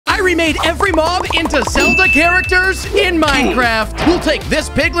remade every mob into Zelda characters in Minecraft. We'll take this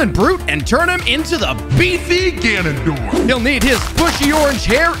piglin brute and turn him into the beefy Ganondorf. He'll need his bushy orange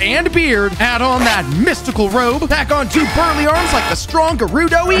hair and beard. Add on that mystical robe. Tack on 2 burly arms like the strong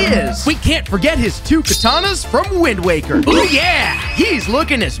Gerudo he is. We can't forget his 2 katanas from Wind Waker. Ooh yeah, he's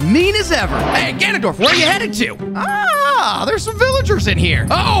looking as mean as ever. Hey Ganondorf, where are you headed to? Ah, there's some villagers in here.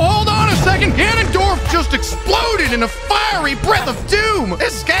 Oh, hold on a second. Ganondorf just exploded in a fiery breath of doom.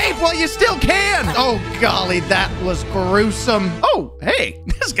 Escape while you still can. Oh golly, that was gruesome. Oh, hey,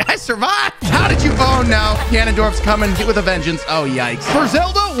 this guy survived. How did you? Oh no, Ganondorf's coming with a vengeance. Oh yikes. For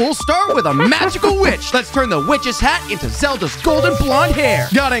Zelda, we'll start with a magical witch. Let's turn the witch's hat into Zelda's golden blonde hair.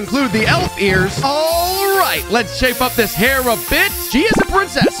 Gotta include the elf ears. All right, let's shape up this hair a bit. She is a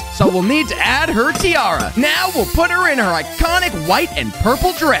princess, so we'll need to add her tiara. Now we'll put her in her iconic white and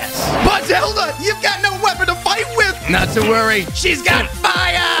purple dress. But Zelda, you've got no weapon to fight with. Not to worry, she's got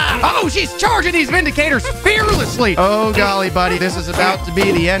fire. Oh, she's charging these Vindicators fearlessly. Oh golly, buddy, this is about to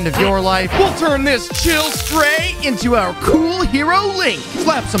be the end of your life. We'll turn this chill stray into our cool hero Link.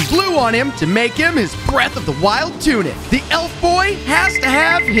 Slap some blue on him to make him his Breath of the Wild tunic. The elf boy has to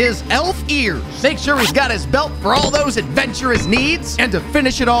have his elf ears. Make sure he's got his belt for all those adventurous needs. And to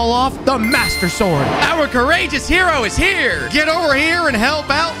finish it all off, the Master Sword. Our courageous hero is here. Get over here and help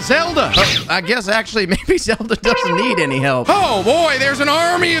out Zelda. Oh, I guess actually maybe Zelda doesn't need any help. Oh boy, there's an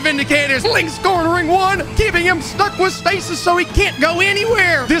army of Vindicators. Link's cornering one, keeping him stuck with stasis so he can't go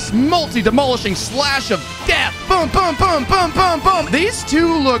anywhere. This multi-demolishing slash of death. Boom, boom, boom, boom, boom, boom. These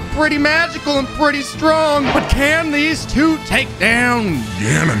 2 look pretty magical and pretty strong, but can these 2 take down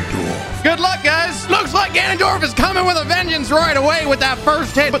Ganondorf? Good luck, guys. Looks like Ganondorf is coming with a vengeance right away with that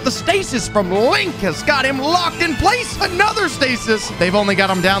first hit, but the stasis from Link has got him locked in place. Another stasis. They've only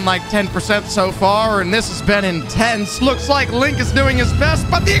got him down like 10% so far, and this has been intense. Looks like Link is doing his best,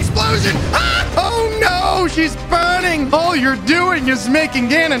 but the explosion! Ah! Oh no, she's burning. All you're doing is making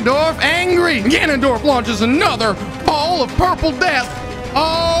Ganondorf angry. Ganondorf launches another ball of purple death.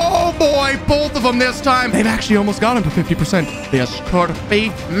 Oh boy, both of them this time. They've actually almost got him to 50%. This could be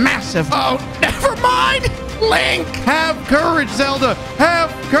massive. Oh, never mind. Link, have courage, Zelda. Have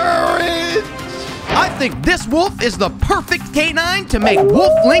courage. I think this wolf is the perfect canine to make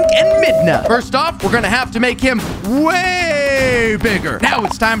Wolf, Link, and Midna. First off, we're gonna have to make him way bigger. Now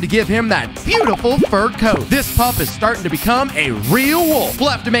it's time to give him that beautiful fur coat. This pup is starting to become a real wolf. We'll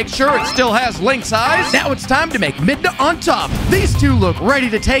have to make sure it still has Link's eyes. Now it's time to make Midna on top. These 2 look ready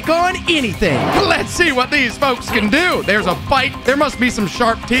to take on anything. Let's see what these folks can do. There's a bite. There must be some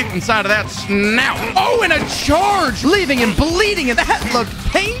sharp teeth inside of that snout. Oh, and a charge, leaving him bleeding, and that looked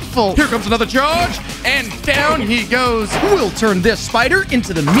painful. Here comes another charge. And down he goes. We'll turn this spider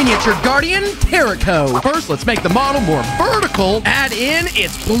into the miniature guardian, Terrico. First, let's make the model more vertical. Add in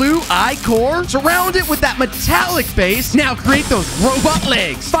its blue eye core. Surround it with that metallic base. Now create those robot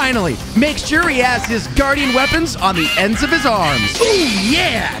legs. Finally, make sure he has his guardian weapons on the ends of his arms. Ooh,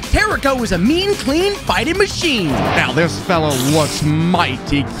 yeah! Terrico is a mean, clean fighting machine. Now, this fellow looks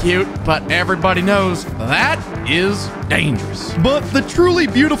mighty cute, but everybody knows that is dangerous. But the truly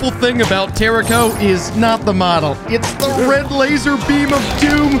beautiful thing about Terrico is not the model. It's the red laser beam of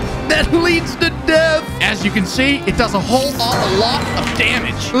doom that leads to death. As you can see, it does a whole awful lot of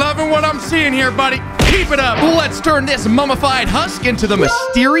damage. Loving what I'm seeing here, buddy. Keep it up. Let's turn this mummified husk into the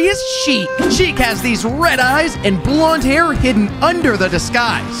mysterious Sheik. Sheik has these red eyes and blonde hair hidden under the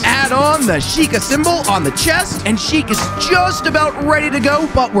disguise. Add on the Sheikah symbol on the chest, and Sheik is just about ready to go,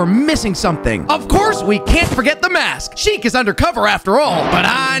 but we're missing something. Of course, we can't forget the mask. Sheik is undercover after all, but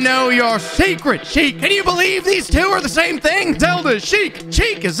I know your secret, Sheik. Can you believe these 2 are the same thing? Zelda is Sheik,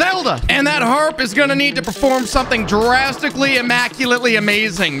 Sheik is Zelda. And that harp is gonna need to perform something drastically, immaculately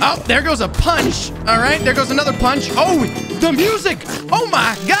amazing. Oh, there goes a punch. All right, there goes another punch. Oh, the music. Oh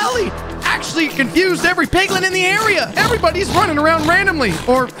my golly. Actually confused every piglin in the area. Everybody's running around randomly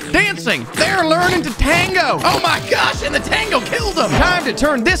or dancing. They're learning to tango. Oh my gosh, and the tango killed them. Time to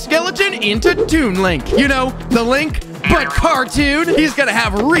turn this skeleton into Toon Link. You know, the Link, but cartoon. He's gonna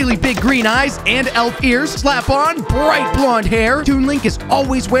have really big green eyes and elf ears. Slap on bright blonde hair. Toon Link is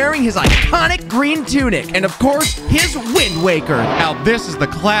always wearing his iconic green tunic. And of course, his Wind Waker. Now this is the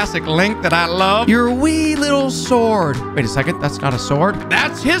classic Link that I love. Your wee little sword. Wait a second, that's not a sword.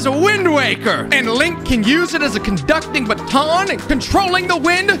 That's his Wind Waker. And Link can use it as a conducting baton, controlling the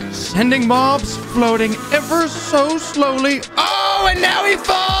wind, sending mobs floating ever so slowly. Oh, and now he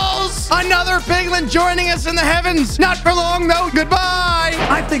falls. Another piglin joining us in the heavens. Not for long, though. Goodbye.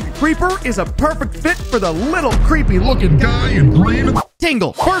 I think Creeper is a perfect fit for the little creepy looking guy in green.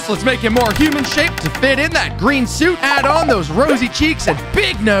 Tingle. First, let's make him more human-shaped to fit in that green suit. Add on those rosy cheeks and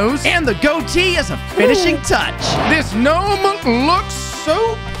big nose, and the goatee as a finishing touch. This gnome looks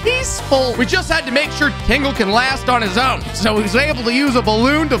so peaceful. We just had to make sure Tingle can last on his own, so he's able to use a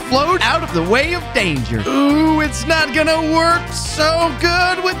balloon to float out of the way of danger. Ooh, it's not gonna work so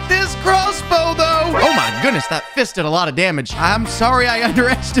good with this crossbow, though. Oh my goodness, that fist did a lot of damage. I'm sorry I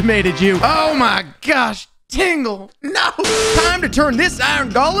underestimated you. Oh my gosh. Tingle, no! Time to turn this iron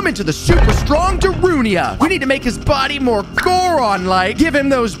golem into the super strong Darunia. We need to make his body more Goron-like. Give him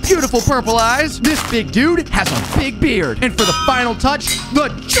those beautiful purple eyes. This big dude has a big beard. And for the final touch, the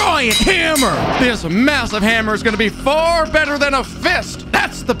giant hammer. This massive hammer is gonna be far better than a fist.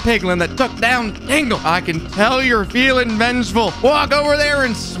 That's the piglin that took down Tingle. I can tell you're feeling vengeful. Walk over there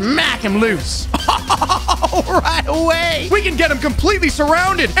and smack him loose. Right away. We can get him completely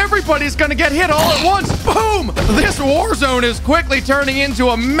surrounded. Everybody's gonna get hit all at once. Boom! This war zone is quickly turning into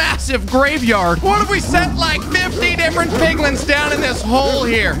a massive graveyard. What if we set like 50 different piglins down in this hole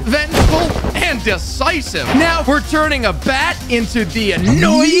here? Vengeful and decisive. Now we're turning a bat into the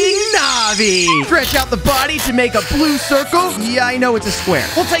annoying Navi. Stretch out the body to make a blue circle. Yeah, I know it's a square.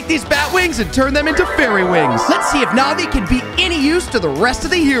 We'll take these bat wings and turn them into fairy wings. Let's see if Navi can be any use to the rest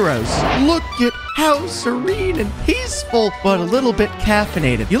of the heroes. Look at how serene and peaceful, but a little bit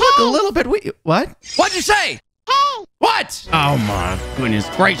caffeinated. You look a little bit what? What'd you say? Hey! What? Oh my goodness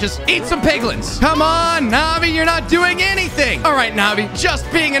gracious. Eat some piglins. Come on, Navi, you're not doing anything. All right, Navi, just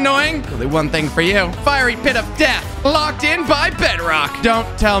being annoying. Only one thing for you. Fiery pit of death, locked in by bedrock. Don't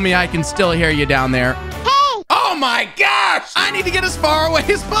tell me I can still hear you down there. Oh my gosh! I need to get as far away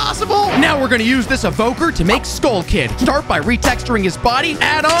as possible. Now we're gonna use this evoker to make Skull Kid. Start by retexturing his body,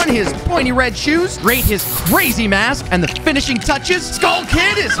 add on his pointy red shoes, rate his crazy mask, and the finishing touches. Skull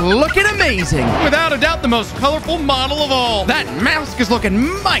Kid is looking amazing. Without a doubt, the most colorful model of all. That mask is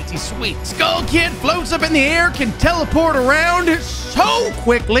looking mighty sweet. Skull Kid floats up in the air, can teleport around so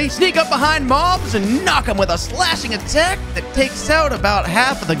quickly, sneak up behind mobs, and knock them with a slashing attack that takes out about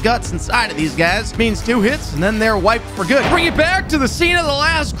half of the guts inside of these guys. Means 2 hits, and then they're wiped for good. Bring it back to the scene of the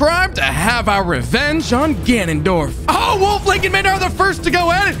last crime to have our revenge on Ganondorf. Oh, Wolflink and Mint are the first to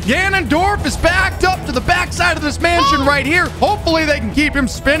go at it. Ganondorf is backed up to the backside of this mansion right here. Hopefully they can keep him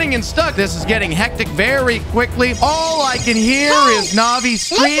spinning and stuck. This is getting hectic very quickly. All I can hear is Navi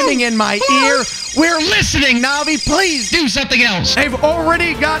screaming in my ear. We're listening, Navi. Please do something else. They've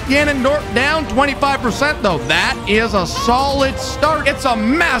already got Ganondorf down 25%, though. That is a solid start. It's a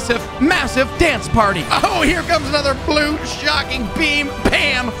massive, massive dance party. Oh, here comes another blue shocking beam.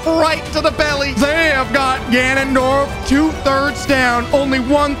 Bam! Right to the belly. They have got Ganondorf 2/3 down. Only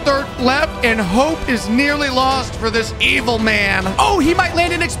 1/3 left, and hope is nearly lost for this evil man. Oh, he might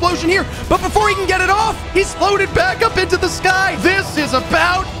land an explosion here, but before he can get it off, he's floated back up into the sky. This is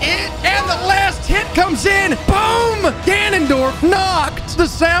about it, and the last hit comes in. Boom! Ganondorf knocked. The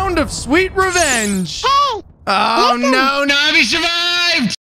sound of sweet revenge. Hey! Oh no, Navi survived!